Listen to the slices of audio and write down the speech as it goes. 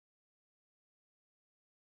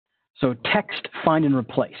So text, find and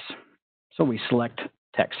replace. So we select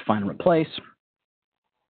text, find and replace.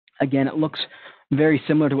 Again, it looks very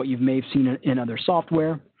similar to what you may have seen in other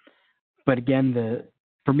software. But again,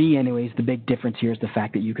 for me anyways, the big difference here is the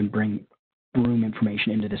fact that you can bring room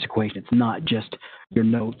information into this equation. It's not just your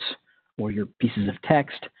notes or your pieces of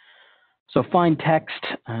text. So find text,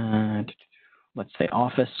 let's say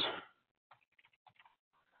office.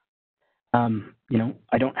 You know,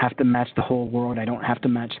 I don't have to match the whole word. I don't have to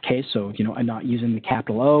match the case. So, you know, I'm not using the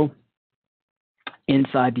capital O.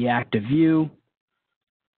 Inside the active view.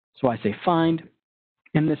 So I say find.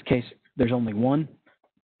 In this case, there's only one.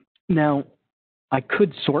 Now, I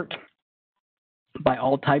could sort by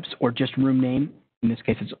all types or just room name. In this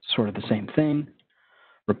case, it's sort of the same thing.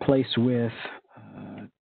 Replace with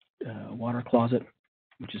water closet,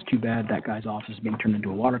 which is too bad. That guy's office is being turned into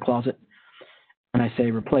a water closet. And I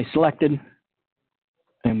say replace selected,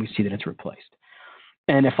 and we see that it's replaced.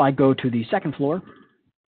 And if I go to the second floor,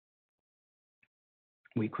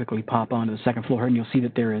 we quickly pop onto the second floor, and you'll see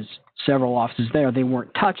that there is several offices there. They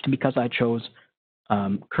weren't touched because I chose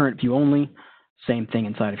current view only. Same thing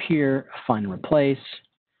inside of here, find and replace,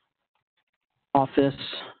 office,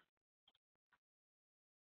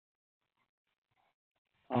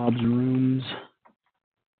 obs rooms,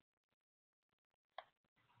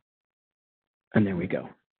 and there we go.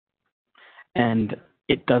 And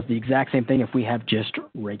it does the exact same thing if we have just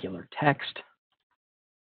regular text.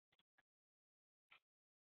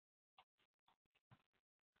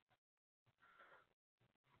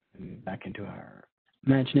 Back into our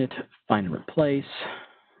IMAGINiT, find and replace.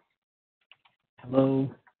 Hello.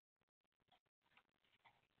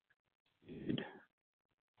 Goodbye.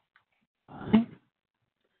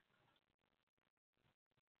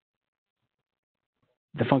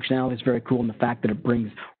 The functionality is very cool in the fact that it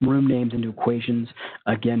brings room names into equations.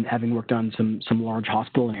 Again, having worked on some large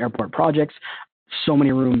hospital and airport projects, so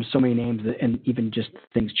many rooms, so many names, and even just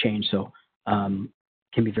things change. So can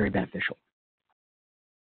be very beneficial.